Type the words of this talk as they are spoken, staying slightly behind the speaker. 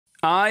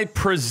I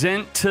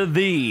present to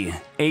thee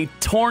a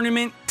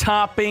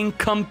tournament-topping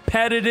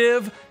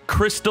competitive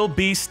Crystal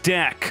Beast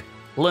deck.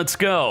 Let's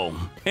go.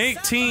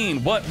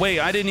 18. What?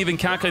 Wait, I didn't even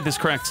calculate this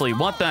correctly.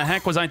 What the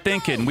heck was I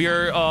thinking? We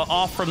are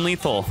off from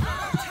lethal.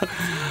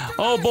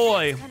 Oh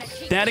boy.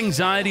 That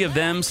anxiety of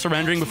them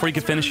surrendering before you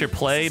can finish your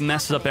play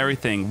messes up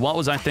everything. What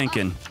was I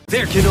thinking?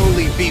 There can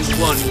only be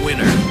one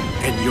winner,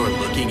 and you're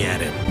looking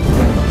at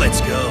it. Let's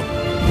go.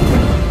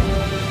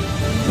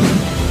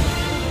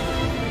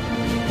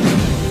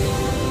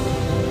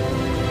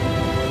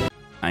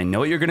 I know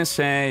what you're going to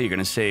say. You're going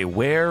to say,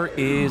 where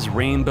is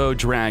Rainbow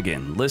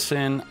Dragon?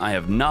 Listen, I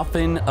have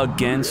nothing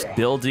against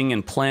building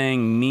and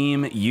playing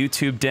meme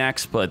YouTube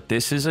decks, but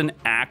this is an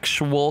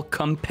actual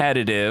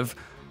competitive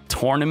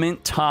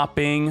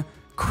tournament-topping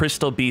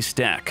Crystal Beast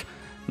deck.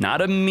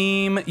 Not a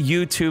meme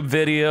YouTube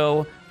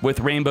video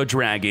with Rainbow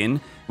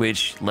Dragon,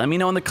 which let me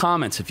know in the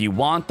comments. If you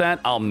want that,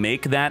 I'll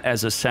make that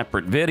as a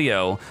separate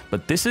video,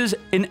 but this is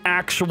an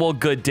actual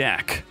good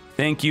deck.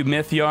 Thank you,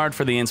 Mythyard,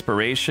 for the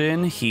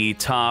inspiration. He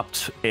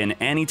topped an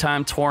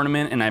Anytime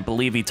tournament, and I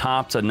believe he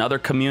topped another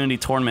community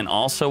tournament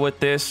also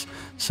with this.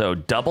 So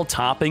double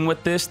topping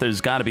with this,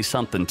 there's got to be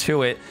something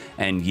to it.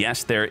 And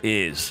yes, there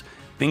is.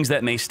 Things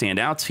that may stand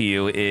out to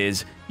you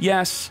is,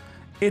 yes,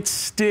 it's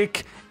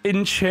stick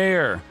and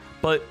chair.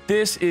 But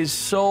this is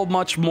so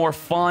much more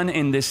fun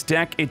in this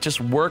deck. It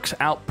just works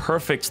out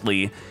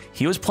perfectly.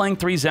 He was playing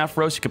 3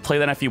 Zephyros. You could play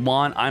that if you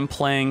want. I'm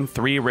playing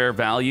 3 rare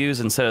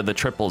values instead of the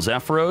triple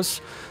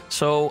Zephyros.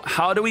 So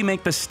how do we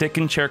make the stick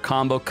and chair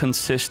combo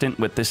consistent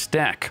with this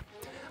deck?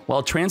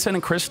 Well,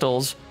 Transcendent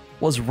Crystals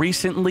was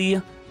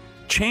recently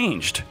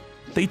changed.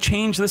 They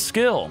changed the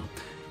skill.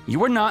 You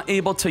were not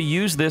able to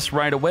use this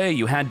right away.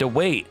 You had to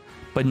wait.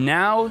 But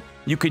now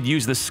you could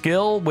use the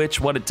skill, which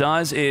what it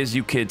does is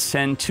you could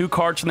send 2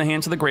 cards from the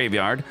hand to the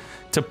graveyard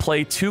to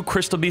play 2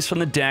 Crystal Beasts from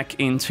the deck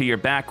into your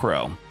back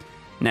row.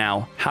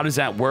 Now, how does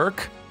that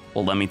work?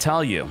 Well, let me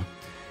tell you.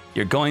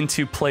 You're going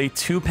to play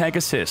 2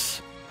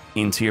 Pegasus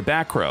into your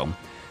back row.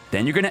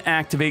 Then you're going to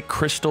activate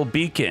Crystal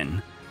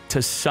Beacon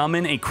to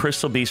summon a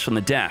Crystal Beast from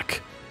the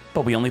deck.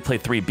 But we only play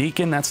 3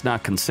 Beacon. That's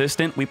not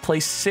consistent. We play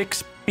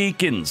 6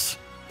 Beacons.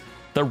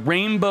 The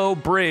Rainbow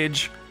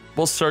Bridge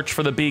will search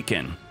for the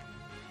Beacon.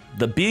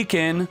 The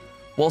Beacon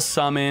will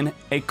summon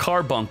a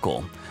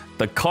Carbuncle.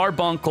 The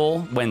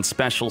Carbuncle, when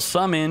special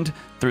summoned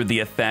through the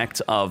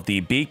effect of the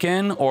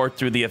Beacon or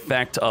through the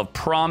effect of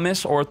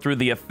Promise or through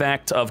the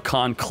effect of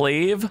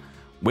Conclave,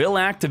 will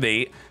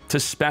activate to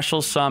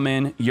special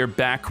summon your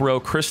back row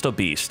Crystal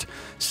Beast.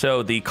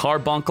 So the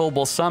Carbuncle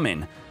will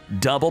summon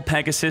double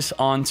Pegasus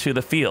onto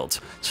the field.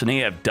 So now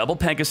you have double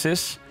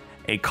Pegasus,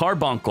 a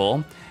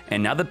Carbuncle,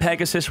 and now the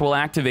Pegasus will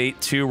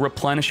activate to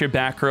replenish your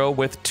back row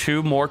with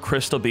 2 more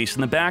Crystal Beasts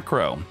in the back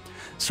row.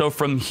 So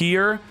from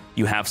here,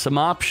 you have some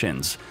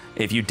options.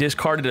 If you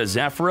discarded a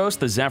Zephyros,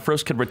 the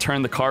Zephyros could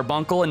return the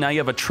Carbuncle, and now you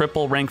have a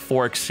triple rank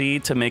 4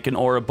 Exceed to make an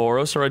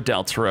Ouroboros or a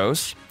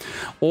Deltaros.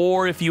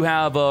 Or if you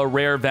have a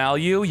rare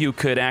value, you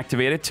could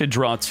activate it to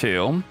draw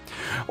 2.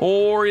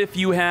 Or if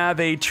you have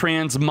a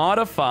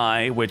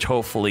Transmodify, which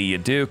hopefully you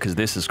do because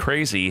this is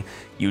crazy,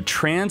 you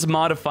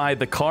Transmodify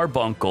the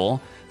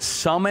Carbuncle,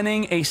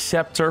 summoning a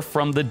Scepter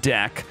from the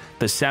deck.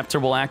 The Scepter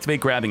will activate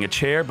grabbing a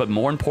chair, but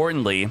more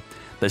importantly,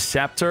 the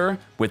Scepter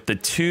with the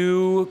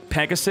 2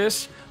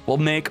 Pegasus will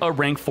make a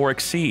rank 4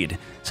 Exceed.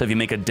 So if you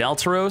make a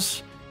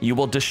Deltaros, you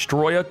will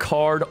destroy a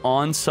card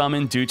on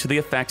summon due to the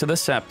effect of the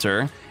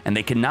Scepter, and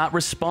they cannot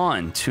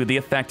respond to the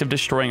effect of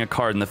destroying a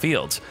card in the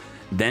field.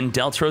 Then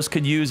Deltaros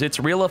could use its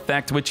real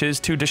effect, which is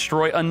to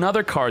destroy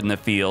another card in the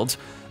field,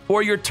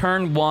 or your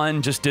turn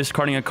 1 just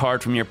discarding a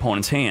card from your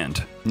opponent's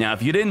hand. Now,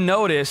 if you didn't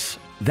notice,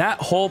 that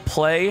whole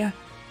play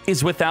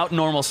is without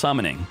normal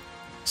summoning.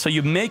 So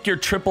you make your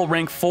triple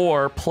rank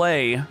 4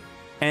 play,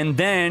 and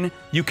then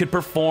you could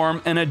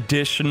perform an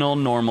additional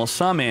normal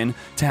summon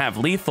to have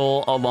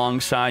lethal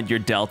alongside your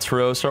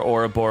Deltaros or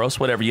Ouroboros,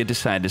 whatever you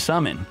decide to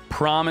summon.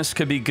 Promise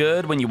could be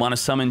good when you want to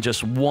summon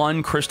just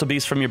 1 Crystal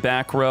Beast from your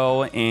back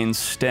row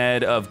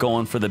instead of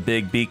going for the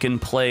big Beacon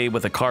play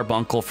with a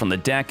Carbuncle from the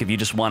deck. If you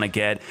just want to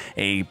get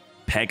a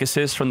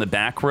Pegasus from the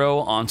back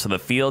row onto the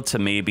field to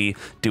maybe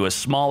do a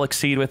small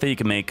Exceed with it. You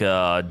can make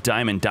a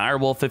Diamond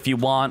Direwolf if you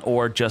want,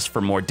 or just for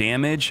more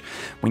damage.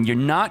 When you're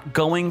not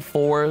going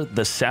for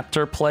the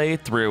Scepter play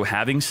through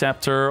having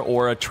Scepter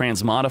or a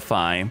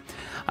Transmodify,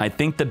 I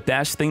think the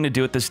best thing to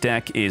do with this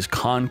deck is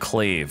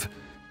Conclave.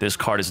 This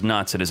card is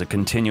nuts. It is a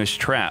continuous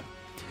trap.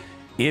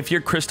 If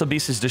your Crystal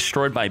Beast is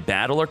destroyed by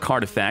battle or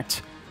card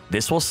effect,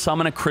 this will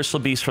summon a Crystal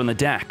Beast from the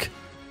deck,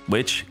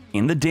 which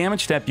in the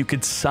damage step, you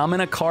could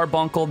summon a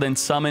Carbuncle, then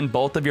summon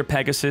both of your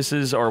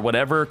Pegasuses or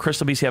whatever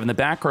Crystal Beast you have in the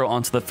back row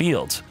onto the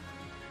field.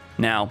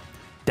 Now,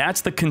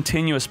 that's the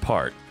continuous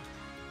part.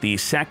 The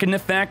second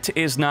effect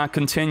is not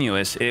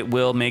continuous. It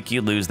will make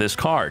you lose this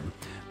card.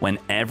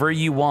 Whenever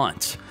you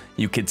want,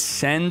 you could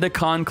send the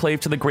Conclave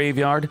to the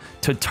graveyard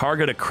to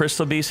target a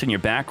Crystal Beast in your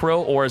back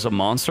row or as a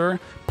monster,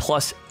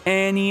 plus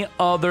any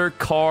other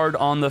card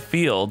on the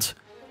field,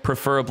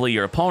 preferably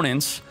your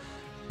opponent's.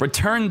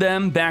 return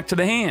them back to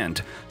the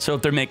hand. So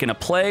if they're making a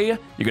play,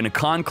 you're going to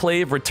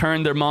conclave,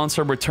 return their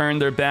monster, return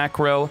their back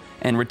row,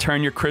 and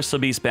return your Crystal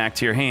Beast back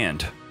to your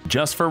hand.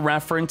 Just for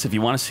reference, if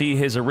you want to see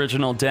his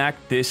original deck,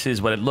 this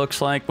is what it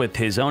looks like with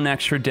his own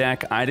extra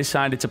deck. I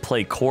decided to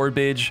play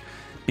Corbage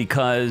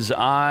because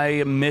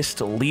I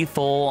missed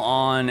lethal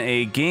on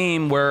a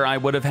game where I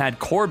would have had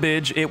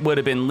Corbage, it would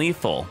have been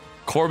lethal.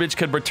 Corbage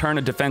could return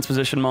a defense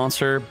position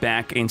monster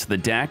back into the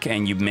deck,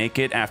 and you make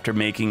it after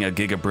making a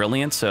Giga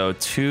Brilliant. So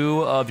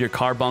 2 of your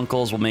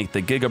Carbuncles will make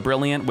the Giga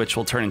Brilliant, which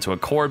will turn into a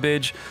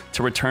Corbage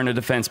to return a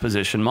defense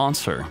position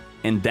monster.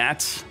 And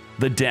that's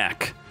the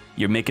deck.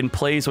 You're making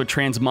plays with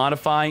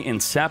Transmodify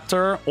and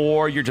Scepter,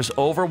 or you're just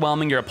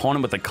overwhelming your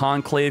opponent with a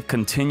Conclave,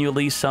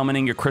 continually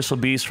summoning your Crystal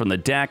Beast from the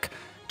deck.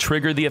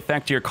 Trigger the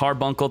effect of your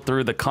Carbuncle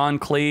through the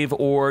Conclave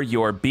or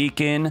your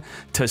Beacon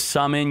to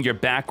summon your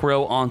back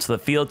row onto the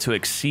field to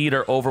exceed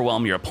or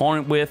overwhelm your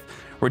opponent with.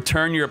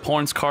 Return your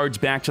opponent's cards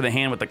back to the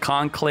hand with the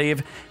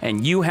Conclave,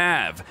 and you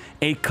have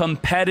a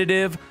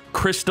competitive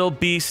Crystal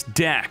Beast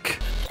deck.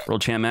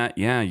 World Champ Matt,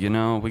 yeah, you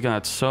know, we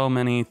got so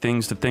many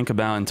things to think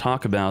about and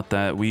talk about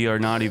that we are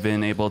not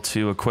even able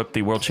to equip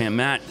the World Champ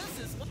Matt.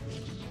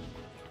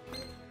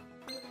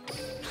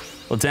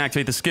 Let's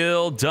activate the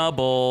skill,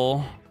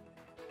 double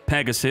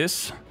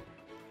Pegasus.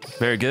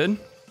 Very good.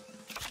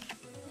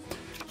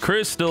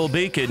 Crystal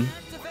Beacon.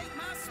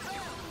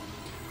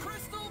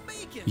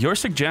 Your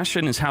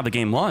suggestion is how the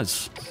game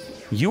was.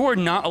 You are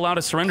not allowed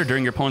to surrender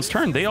during your opponent's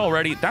turn.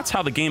 That's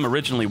how the game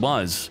originally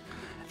was.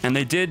 And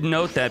they did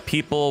note that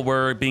people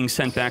were being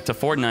sent back to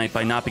Fortnite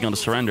by not being able to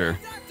surrender.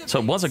 So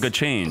it was a good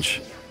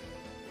change,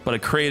 but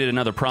it created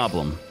another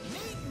problem.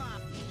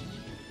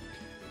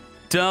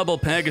 Double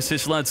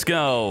Pegasus, let's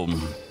go.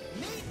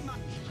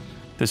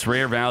 This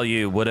rare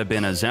value would have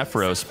been a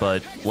Zephyros,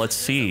 but let's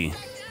see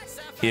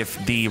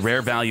if the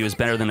rare value is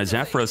better than a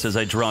Zephyros as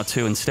I draw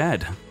 2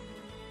 instead.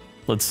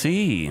 Let's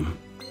see.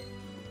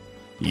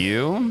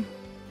 You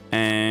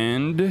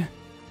and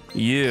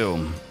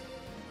you.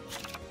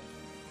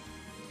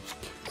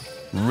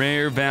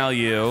 Rare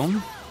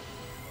value.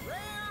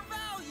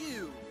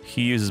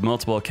 He uses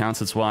multiple accounts,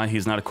 that's why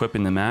he's not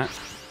equipping the mat.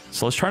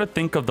 So let's try to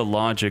think of the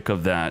logic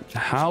of that.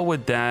 How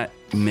would that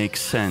make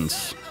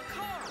sense?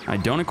 I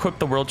don't equip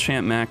the World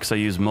Champ Mat because I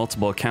use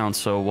multiple accounts,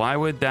 so why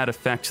would that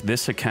affect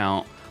this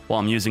account while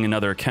I'm using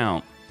another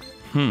account?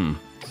 Do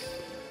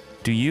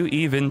you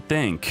even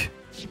think?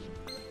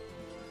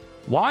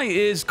 Why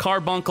is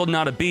Carbuncle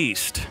not a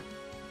beast?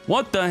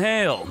 What the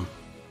hell?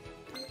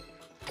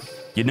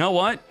 You know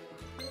what?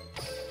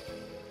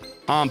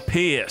 I'm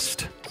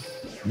pissed.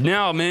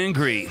 Now I'm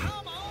angry.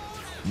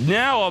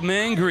 Now I'm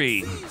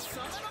angry.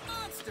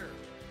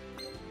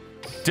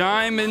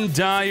 Diamond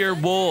Dire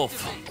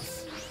Wolf.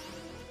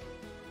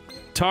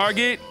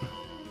 Target.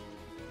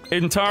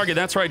 In target.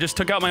 That's right. Just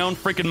took out my own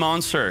freaking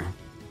monster.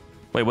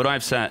 Wait, what do I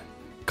have set?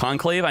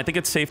 Conclave? I think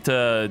it's safe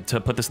to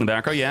put this in the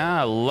back row.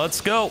 Yeah, let's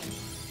go.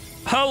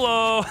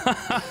 Hello.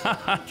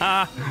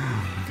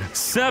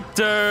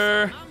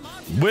 Scepter.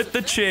 With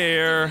the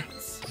chair.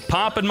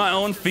 Pop in my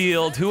own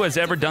field. Who has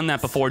ever done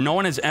that before? No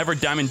one has ever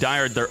Diamond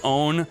Dired their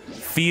own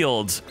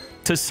fields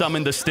to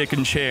summon the stick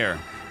and chair.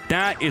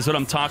 That is what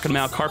I'm talking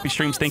about. Carpy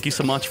Streams, thank you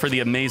so much for the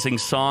amazing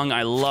song.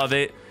 I love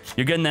it.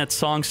 You're getting that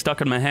song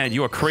stuck in my head.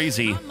 You are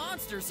crazy.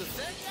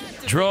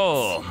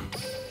 Draw.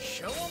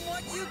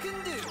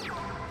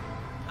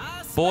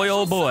 Boy,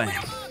 oh boy.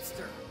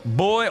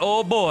 Boy,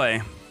 oh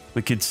boy.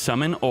 We could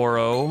summon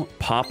Oro,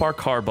 pop our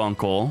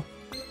Carbuncle,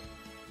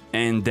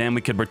 and then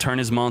we could return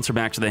his monster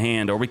back to the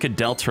hand, or we could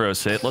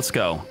Deltaros it. Let's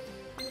go.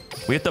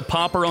 We have to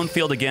pop our own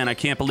field again. I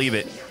can't believe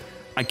it.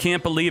 I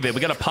can't believe it.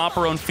 We got to pop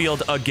our own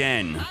field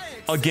again.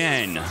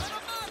 Again.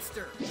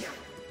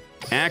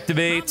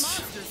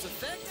 Activates.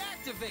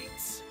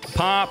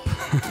 Pop.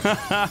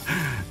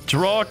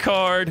 Draw a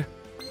card.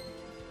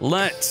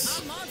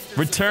 Let's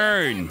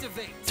return.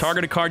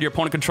 Target a card your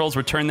opponent controls.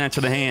 Return that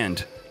to the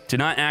hand. Do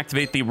not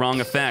activate the wrong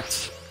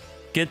effects.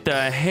 Get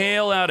the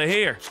hell out of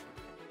here.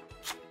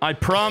 I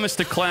promise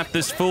to clap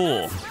this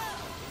fool.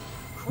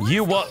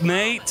 You what,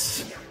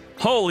 mate?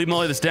 Holy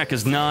moly, this deck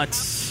is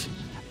nuts.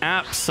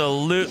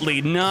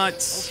 Absolutely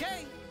nuts.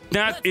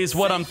 That is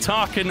what I'm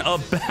talking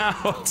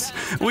about.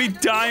 We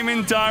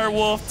Diamond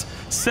Direwolfed,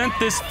 sent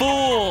this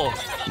fool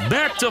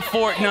back to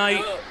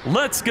Fortnite.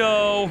 Let's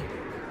go.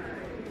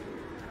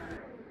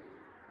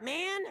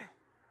 Man,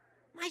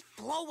 my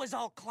flow was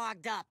all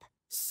clogged up.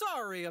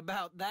 Sorry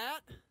about that.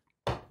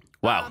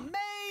 Wow. I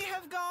may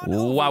have gone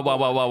Wow, wow,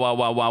 wow, wow, wow,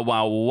 wow, wow,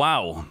 wow,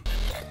 wow.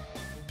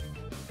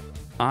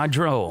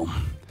 Adro.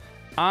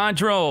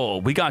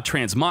 We got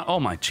Transmod. Oh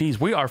my jeez,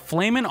 we are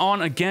flaming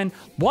on again.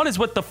 What is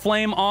with the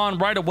flame on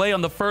right away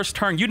on the first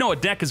turn? You know a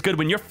deck is good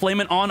when you're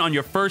flaming on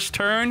your first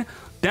turn.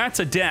 That's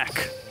a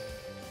deck.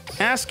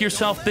 Ask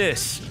yourself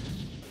this.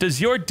 Does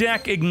your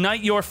deck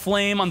ignite your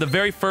flame on the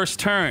very first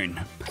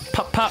turn?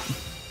 Pop, pop.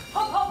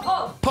 Pom, pom,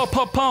 pom. Pop,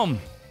 pop, pom.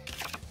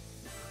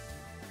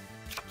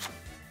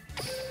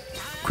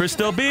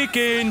 Crystal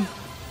Beacon.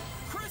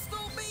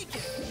 Crystal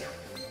Beacon.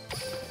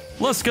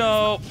 Let's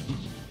go.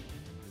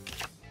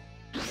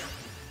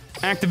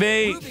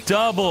 Activate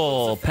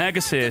double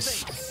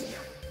Pegasus.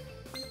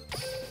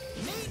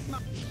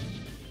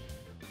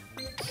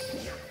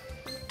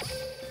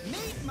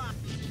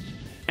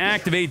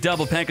 Activate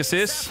double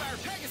Pegasus.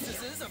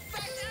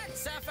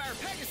 Sapphire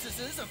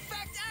Pegasus's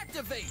effect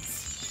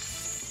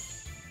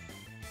activates.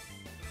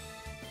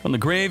 From the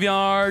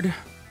graveyard.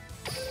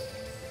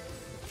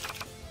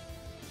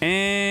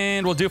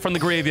 And we'll do it from the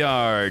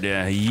graveyard.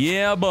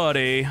 Yeah,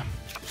 buddy.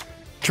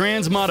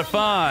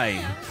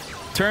 Transmodify.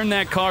 Turn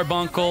that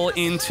carbuncle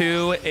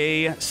into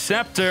a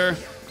scepter.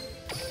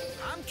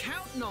 I'm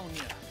counting on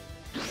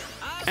you.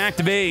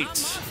 Activate.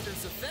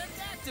 Monster's effect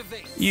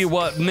activates. You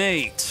what,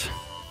 mate?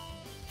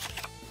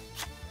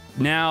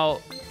 Now,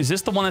 is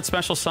this the one that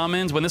special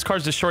summons? When this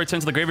card's destroyed,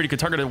 sends to the graveyard, you can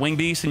target a wing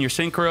beast in your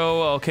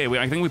synchro. Okay,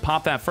 I think we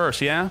pop that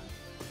first, yeah?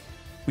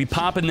 We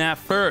popping that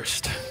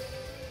first.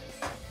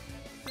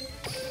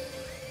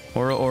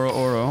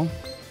 Oro.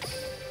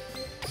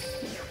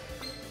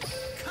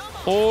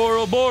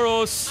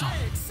 Ouroboros.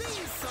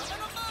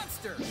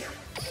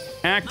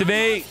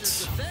 Activate.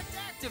 Effect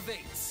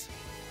activates.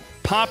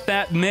 Pop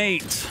that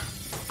mate.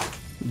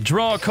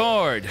 Draw a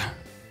card.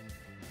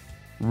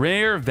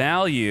 Rare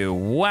value.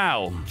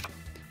 Wow.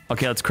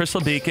 Okay, let's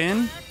Crystal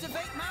Beacon.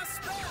 Activate my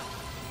spell.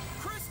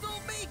 Crystal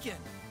Beacon.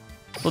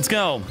 Let's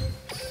go.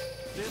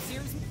 This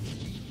here's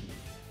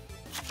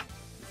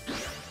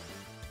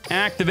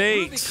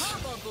Activate. Ruby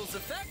Carbuncle's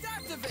effect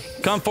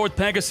activates. Come forth,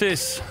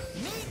 Pegasus.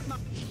 Meet my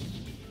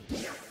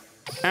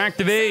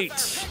Activate.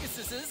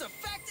 Pegasus's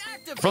effect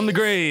activates. From the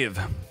grave.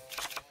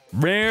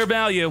 Rare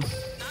value. I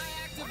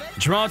activate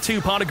Draw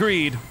 2, pot of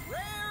greed.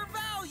 rare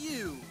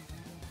value.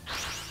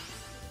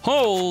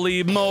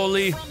 Holy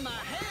moly. From my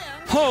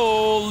hand,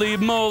 Holy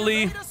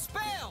moly. activate a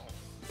spell.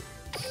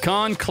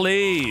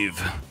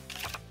 Conclave.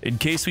 In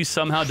case we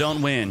somehow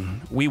don't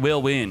win, we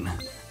will win.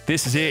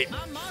 This is it.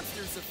 My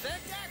monster's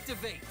effect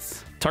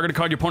activates. Target a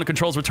card your opponent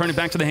controls, return it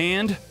back to the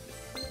hand.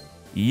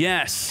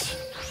 Yes,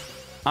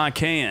 I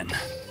can.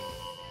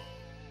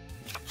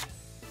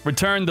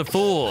 Return the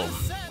fool.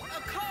 Set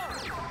a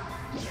card.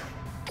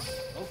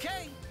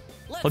 Okay.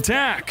 Let's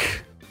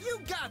Attack. You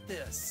got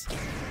this. My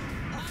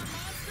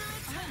monster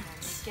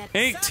attacks.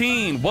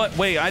 18. What?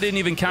 Wait, I didn't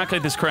even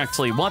calculate this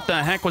correctly. What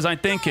the heck was I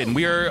thinking?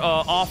 We are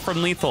off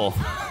from lethal.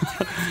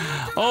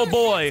 Oh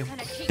boy.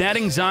 That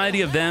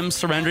anxiety of them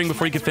surrendering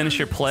before you can finish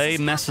your play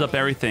messes up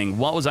everything.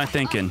 What was I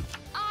thinking?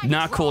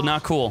 Not cool,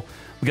 not cool.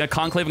 We got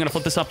Conclave. I'm going to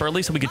flip this up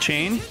early so we could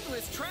chain.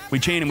 We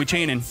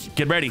chainin'.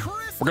 Get ready. We're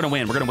going to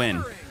win. We're going to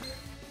win.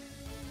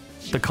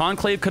 The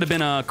Conclave could have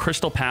been a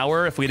Crystal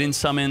Power if we didn't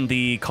summon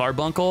the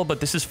Carbuncle, but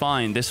this is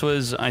fine. This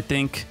was, I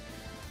think,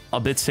 a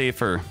bit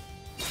safer.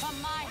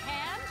 From my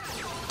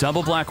hand,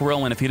 Double Black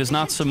Whirlwind. If he does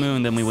not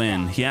Simoon, then we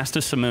win. He has to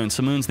Simoon.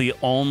 Simoon's the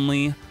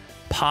only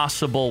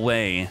possible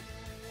way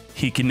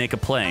he can make a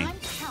play. I'm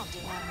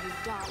counting on you,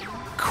 darling.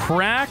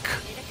 Crack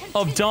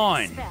of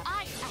Dawn.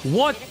 I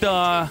What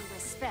the?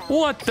 spell.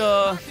 What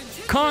the?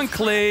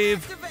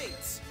 Conclave.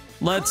 Activates.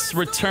 Let's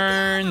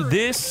return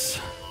this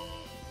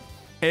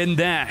and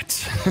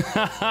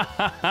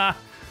that.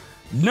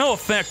 No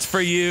effect for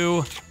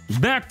you.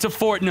 Back to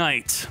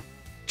Fortnite.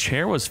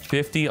 Chair was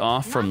 50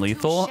 off from Not too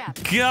lethal.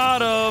 shabby.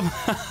 Got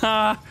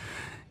him.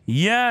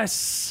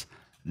 Yes.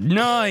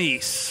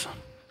 Nice.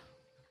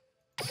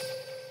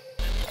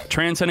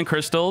 Transcendent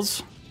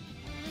crystals.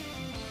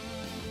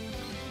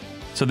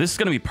 So this is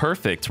going to be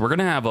perfect. We're going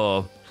to have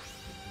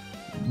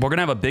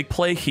a big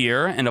play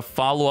here and a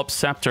follow-up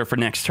scepter for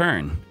next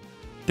turn.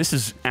 This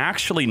is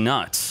actually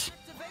nuts.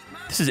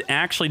 This is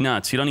actually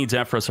nuts. You don't need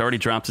Zephyros. I already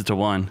dropped it to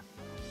 1.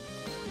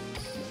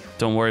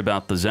 Don't worry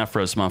about the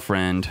Zephyros, my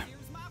friend.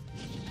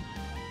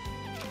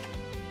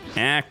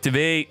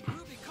 Activate.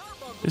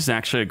 This is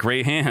actually a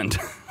great hand.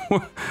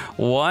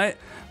 What?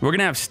 We're going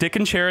to have Stick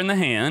and Chair in the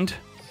hand.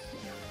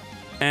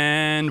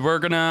 And we're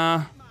going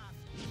to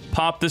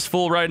pop this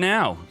fool right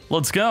now.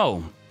 Let's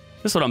go.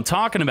 This is what I'm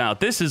talking about.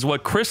 This is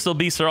what Crystal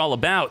Beasts are all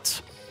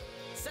about.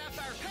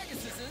 Sapphire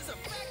Pegasus's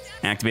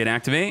effect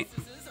Activate.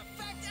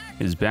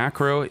 His back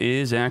row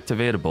is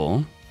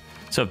activatable.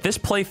 So if this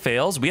play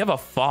fails, we have a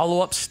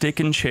follow-up Stick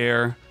and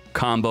Chair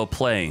combo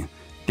play.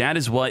 That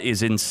is what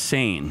is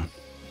insane.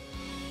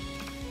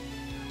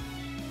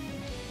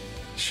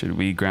 Should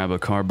we grab a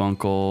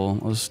Carbuncle?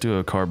 Let's do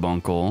a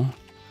Carbuncle.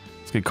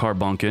 Let's get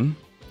Carbunkin.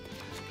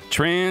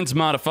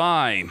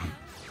 Transmodify.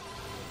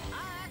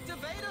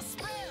 activate a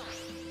spell.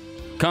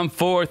 Come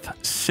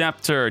forth,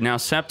 Scepter. Now,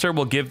 Scepter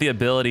will give the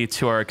ability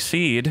to our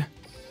Exceed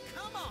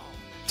Come on.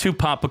 to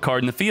pop a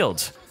card in the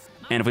field.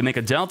 And if we make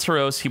a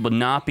Deltaros, he will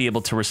not be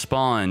able to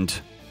respond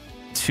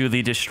to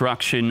the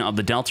destruction of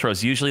the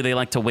Deltaros. Usually they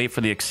like to wait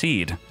for the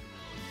Exceed.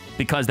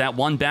 Because that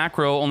one back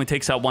row only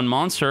takes out one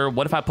monster.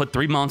 What if I put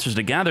 3 monsters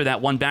together?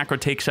 That one back row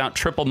takes out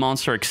triple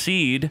monster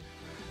Exceed.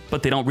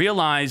 But they don't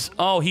realize.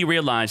 Oh, he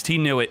realized. He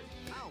knew it.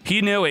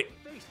 He knew it.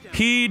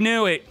 He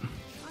knew it.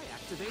 I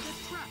activate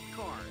a trap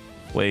card.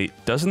 Wait,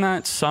 doesn't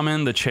that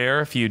summon the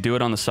chair if you do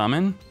it on the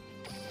summon?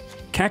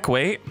 Keck,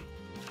 wait.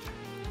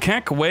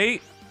 Keck,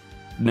 wait.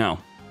 No.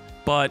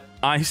 but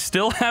I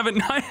still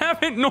haven't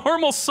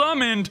normal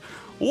summoned.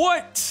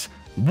 What?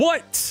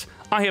 What?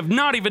 I have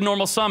not even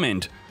normal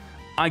summoned.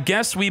 I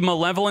guess we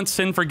malevolent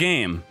sin for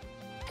game.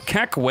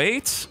 Keck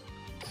waits?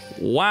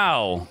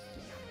 Wow.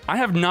 I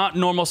have not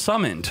normal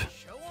summoned.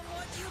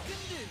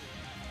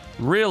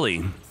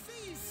 Really?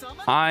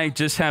 I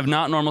just have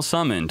not normal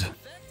summoned.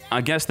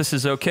 I guess this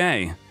is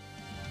okay.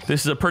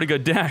 This is a pretty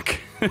good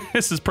deck.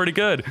 This is pretty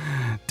good.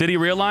 Did he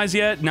realize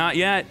yet? Not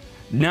yet.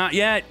 Not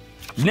yet.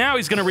 Now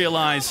he's gonna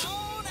realize.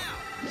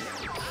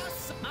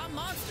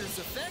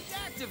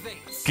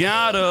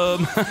 Got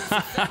him.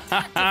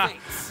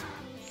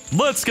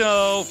 Let's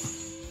go.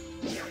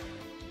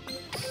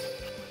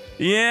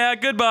 Yeah,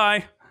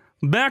 goodbye.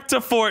 Back to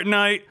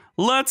Fortnite.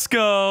 Let's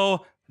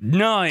go.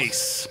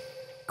 Nice.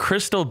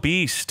 Crystal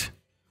Beast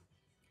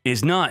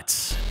is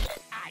nuts.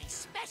 I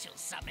special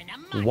summon a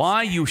monster.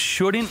 Why you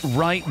shouldn't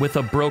write with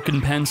a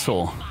broken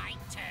pencil. My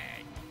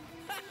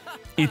turn.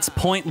 It's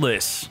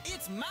pointless.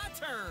 It's my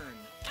turn.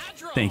 I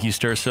draw. Thank you,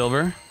 Stir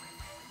Silver.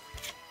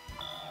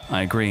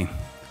 I agree.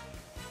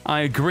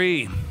 I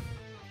agree.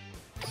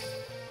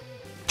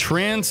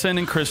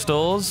 Transcendent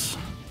crystals.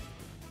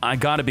 I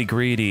gotta be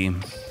greedy.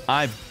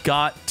 I've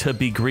got to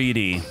be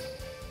greedy.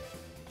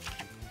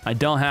 I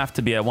don't have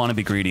to be. I want to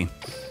be greedy.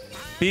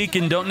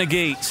 Beacon, don't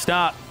negate.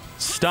 Stop.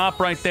 Stop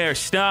right there.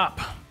 Stop.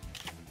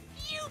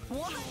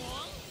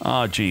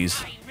 Oh,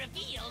 jeez. I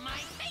reveal my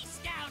face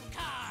down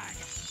card.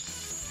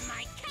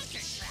 My counter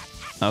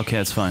trap. Okay,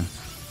 that's fine.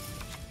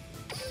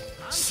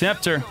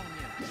 Scepter.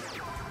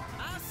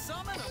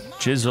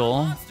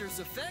 Jizzle.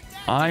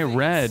 I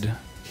read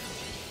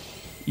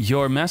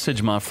your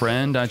message, my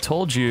friend. I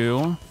told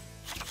you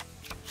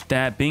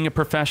that being a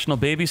professional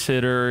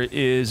babysitter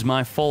is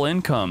my full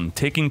income.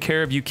 Taking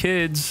care of you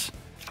kids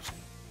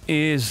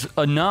is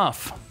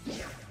enough.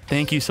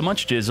 Thank you so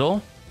much,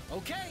 Jizzle.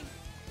 Okay,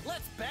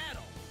 let's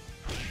battle.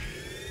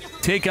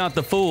 Take out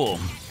the fool.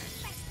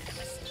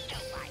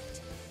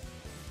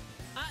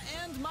 I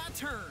end my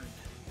turn.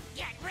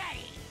 Get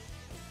ready.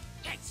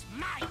 It's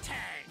my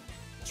turn.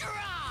 Draw.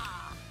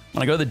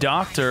 When I go to the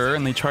doctor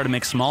and they try to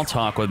make small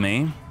talk with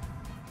me,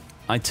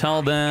 I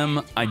tell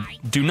them, I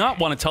do not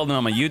want to tell them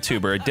I'm a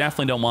YouTuber. I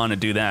definitely don't want to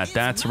do that.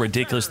 That's a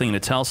ridiculous thing to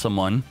tell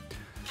someone.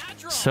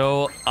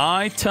 So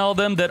I tell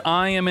them that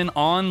I am an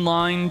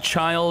online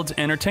child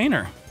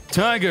entertainer.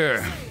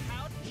 Tiger.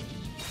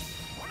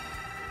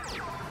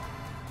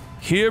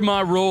 Hear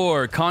my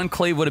roar.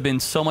 Conclave would have been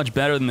so much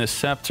better than this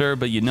Scepter,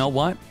 but you know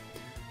what?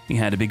 He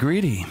had to be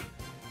greedy.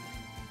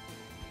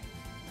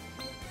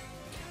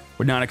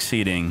 We're not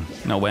exceeding.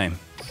 No way.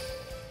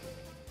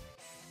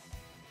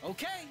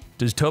 Okay.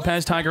 Does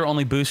Topaz Tiger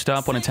only boost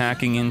up when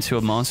attacking into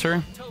a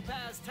monster?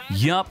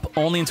 Yup,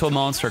 only into a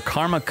monster.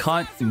 Karma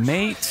Cut,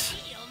 mate.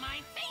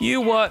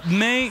 You what,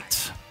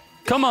 mate?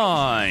 Come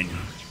on.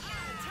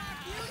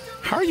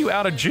 How are you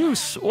out of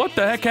juice? What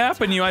the heck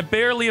happened to you? I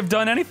barely have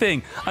done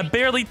anything. I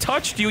barely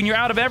touched you and you're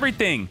out of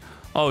everything.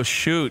 Oh,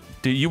 shoot.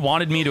 You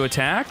wanted me to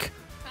attack?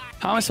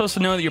 How am I supposed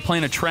to know that you're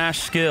playing a trash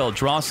skill?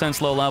 Draw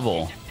sense low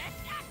level.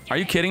 Are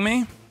you kidding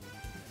me?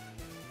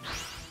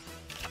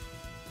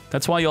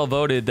 That's why y'all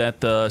voted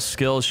that the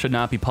skills should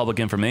not be public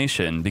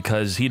information,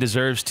 because he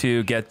deserves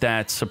to get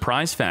that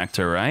surprise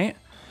factor, right?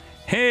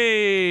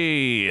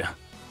 Hey!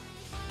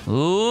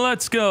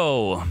 Let's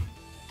go!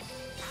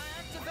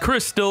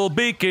 Crystal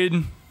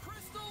Beacon!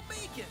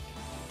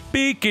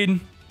 Beacon!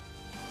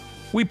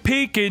 We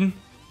peeking!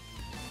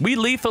 We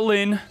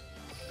lethalin!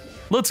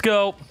 Let's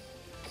go!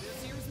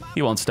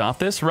 He won't stop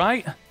this,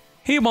 right?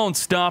 He won't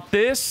stop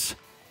this!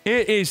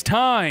 It is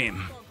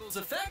time!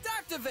 Effect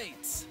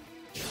activates.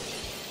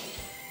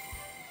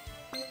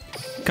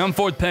 Come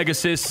forth,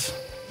 Pegasus.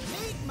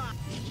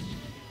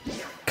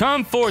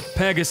 Come forth,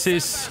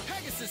 Pegasus.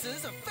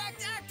 Pegasus's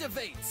effect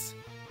activates.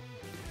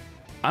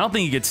 I don't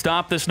think you could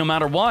stop this no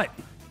matter what.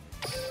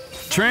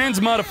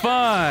 Transmodify.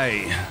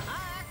 I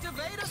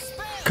activate a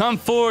spell. Come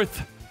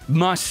forth,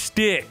 my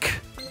stick.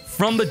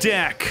 From the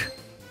deck.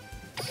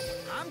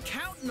 I'm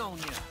counting on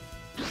you.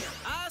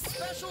 I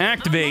special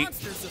Activate. my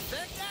monster's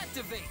effect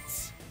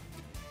activates.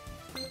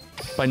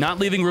 By not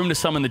leaving room to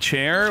summon the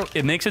chair,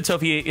 it makes it so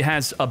if he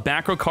has a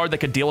back row card that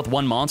could deal with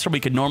one monster, we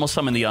could normal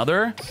summon the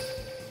other.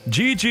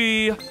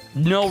 GG,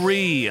 no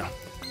re.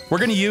 We're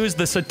gonna use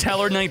the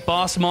Satellar Knight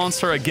boss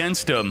monster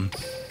against him.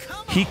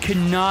 He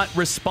cannot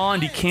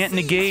respond. He can't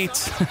negate.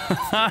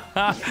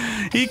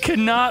 He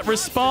cannot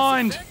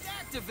respond.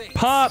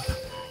 Pop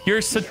your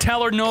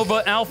Satellar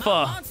Nova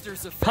Alpha.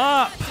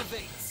 Pop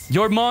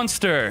your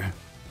monster.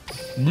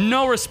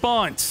 No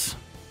response.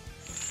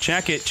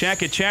 Check it,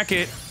 check it, check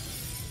it.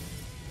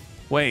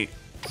 Wait.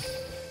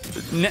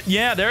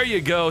 Yeah, there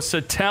you go.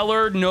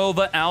 Satellar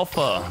Nova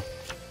Alpha.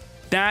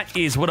 That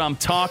is what I'm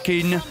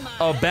talking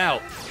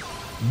about.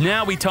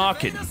 Now we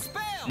talking.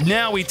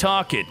 Now we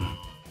talking.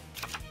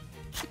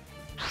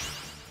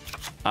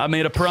 I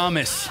made a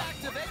promise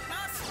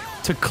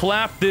to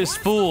clap this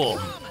fool.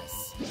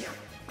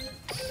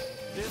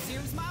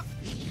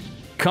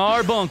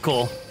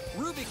 Carbuncle.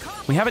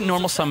 We haven't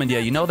normal summoned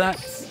yet. You know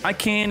that? I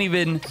can't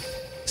even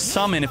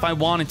summon if I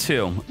wanted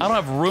to. I don't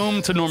have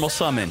room to normal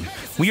summon.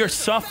 We are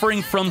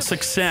suffering from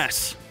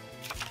success.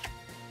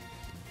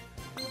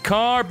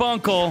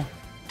 Carbuncle,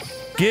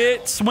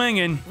 get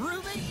swinging.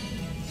 Ruby,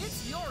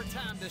 it's your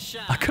time to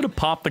shine. I could have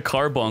popped the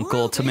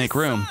Carbuncle to make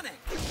room.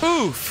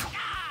 Oof.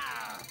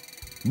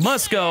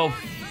 Let's go.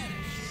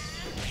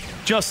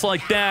 Just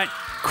like that.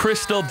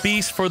 Crystal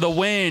Beast for the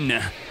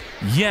win.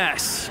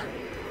 Yes.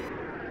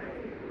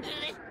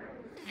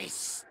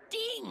 This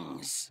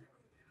stings.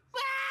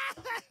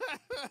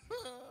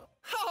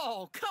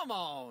 Oh, come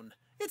on.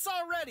 It's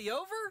already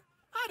over?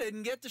 I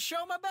didn't get to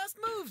show my best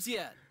moves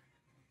yet.